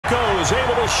Broncos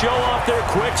able to show off their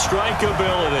quick strike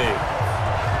ability.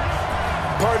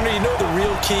 Partner, you know the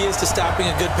real key is to stopping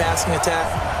a good passing attack?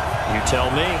 You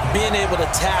tell me. Being able to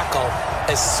tackle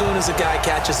as soon as a guy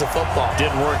catches a football.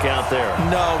 Didn't work out there.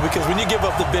 No, because when you give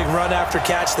up the big run after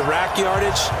catch, the rack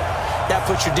yardage, that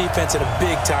puts your defense in a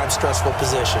big-time stressful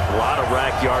position. A lot of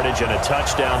rack yardage and a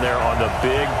touchdown there on the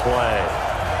big play.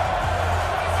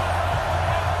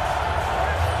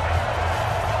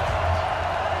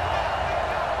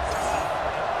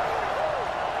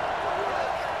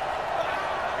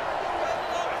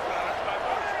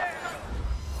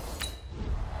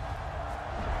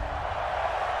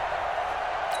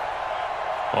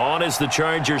 On is the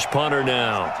Chargers punter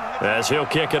now, as he'll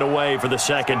kick it away for the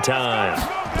second time.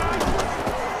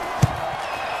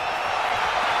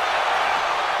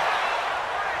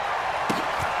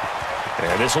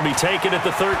 And this will be taken at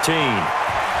the 13.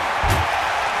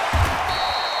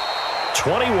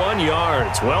 21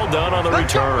 yards. Well done on the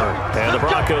return. And the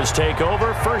Broncos take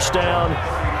over. First down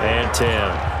and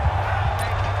 10.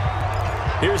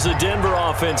 Here's the Denver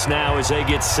offense now as they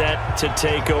get set to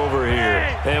take over here.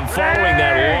 And following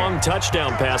that long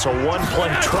touchdown pass, a one-play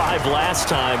drive last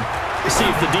time, see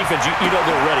if the defense, you know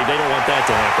they're ready. They don't want that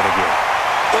to happen again.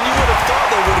 And you would have thought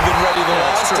they would have been ready the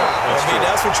last time.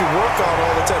 That's what you work on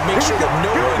all the time. Make sure that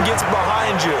no one gets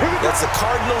behind you. That's the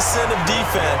cardinal sin of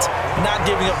defense, not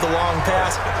giving up the long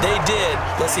pass. They did.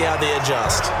 Let's see how they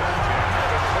adjust.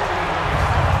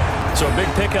 So a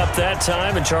big pickup that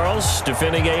time, and Charles,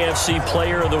 defending AFC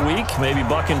Player of the Week, maybe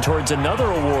bucking towards another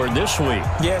award this week.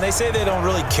 Yeah, and they say they don't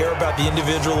really care about the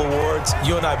individual awards.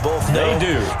 You and I both know they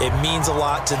do. It means a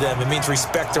lot to them. It means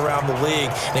respect around the league.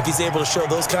 And if he's able to show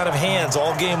those kind of hands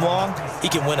all game long, he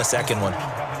can win a second one.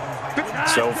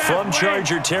 So from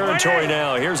Charger territory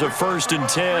now, here's a 1st and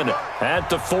 10 at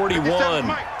the 41.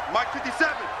 Mike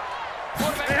 57.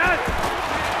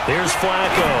 Here's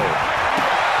Flacco.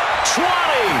 20!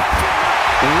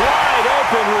 Wide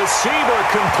open receiver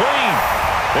complete.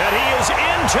 And he is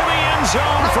into the end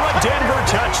zone for a Denver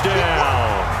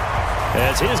touchdown.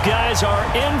 As his guys are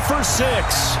in for 6.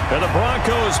 And the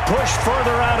Broncos push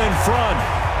further out in front.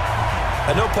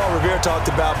 I know Paul Revere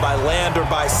talked about by land or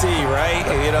by sea, right?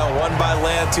 You know, 1 by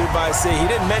land, 2 by sea. He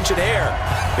didn't mention air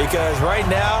because right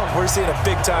now we're seeing a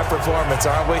big-time performance,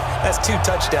 aren't we? That's 2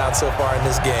 touchdowns so far in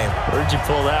this game. Where'd you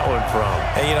pull that one from?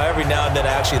 And, you know, every now and then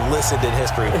I actually listened in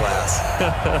history class.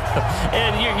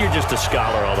 And you're just a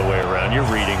scholar all the way around. You're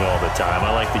reading all the time.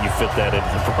 I like that you fit that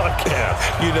into the broadcast.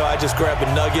 You know, I just grab a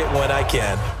nugget when I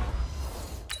can.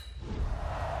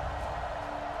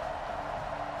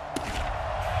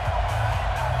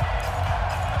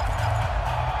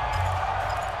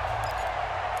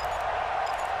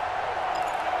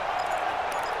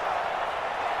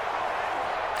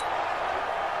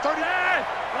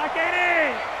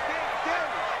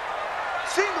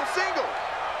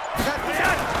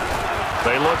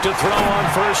 They look to throw on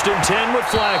 1st and 10 with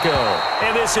Flacco.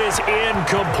 And this is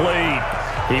incomplete.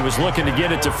 He was looking to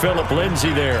get it to Phillip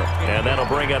Lindsay there. And that'll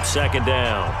bring up 2nd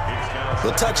down.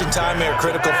 The touch and time are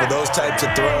critical for those types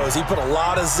of throws. He put a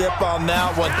lot of zip on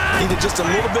that one. Needed just a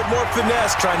little bit more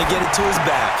finesse trying to get it to his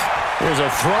back. There's a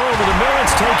throw over the middle.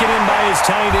 It's taken in by his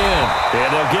tight end. And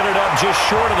they'll get it up just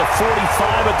short of the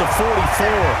 45 at the 44.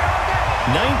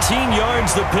 19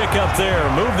 yards the pickup there.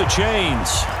 Move the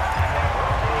chains.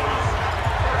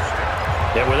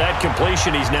 And with that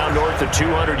completion, he's now north of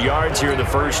 200 yards here in the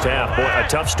first half. Boy, a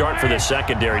tough start for the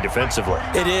secondary defensively.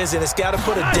 It is, and it's got to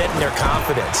put a dent in their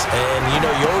confidence. And, you know,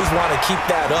 you always want to keep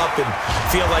that up and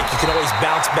feel like you can always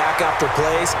bounce back after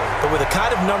plays. But with the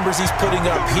kind of numbers he's putting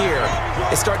up here,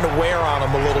 it's starting to wear on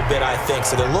them a little bit, I think.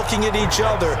 So they're looking at each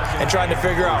other and trying to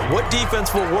figure out what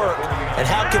defense will work and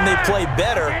how can they play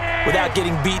better without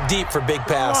getting beat deep for big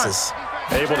passes.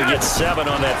 Able to get 7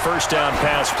 on that first down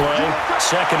pass play.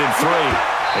 2nd and 3.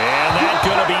 And that's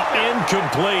going to be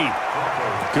incomplete.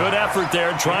 Good effort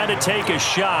there trying to take a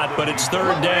shot, but it's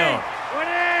 3rd down.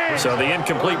 So the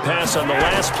incomplete pass on the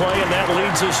last play, and that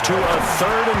leads us to a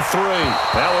 3rd and 3.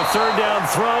 Now a 3rd down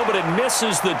throw, but it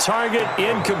misses the target.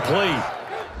 Incomplete.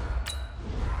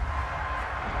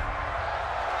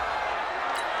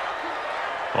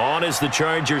 On is the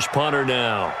Chargers punter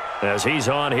now, as he's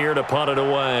on here to punt it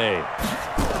away.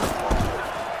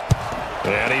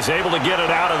 And he's able to get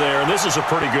it out of there, and this is a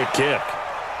pretty good kick.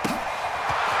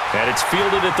 And it's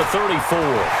fielded at the 34.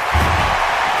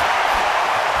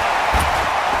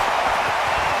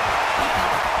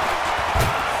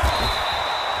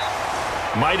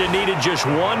 Might have needed just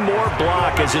one more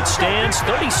block as it stands.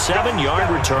 37-yard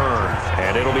return.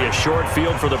 And it'll be a short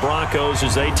field for the Broncos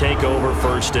as they take over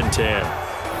 1st and 10.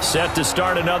 Set to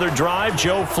start another drive,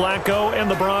 Joe Flacco and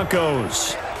the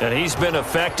Broncos. And he's been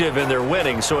effective in their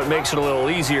winning, so it makes it a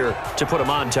little easier to put a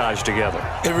montage together.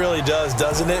 It really does,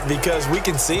 doesn't it? Because we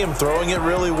can see him throwing it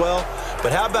really well.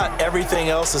 But how about everything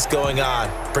else that's going on?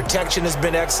 Protection has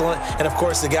been excellent, and, of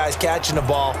course, the guys catching the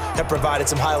ball have provided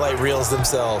some highlight reels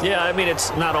themselves. Yeah, I mean,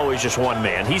 it's not always just one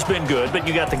man. He's been good, but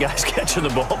you got the guys catching the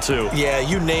ball, too. Yeah,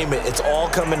 you name it. It's all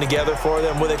coming together for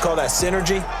them. What they call that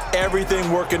synergy,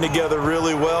 everything working together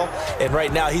really well. And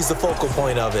right now, he's the focal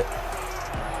point of it.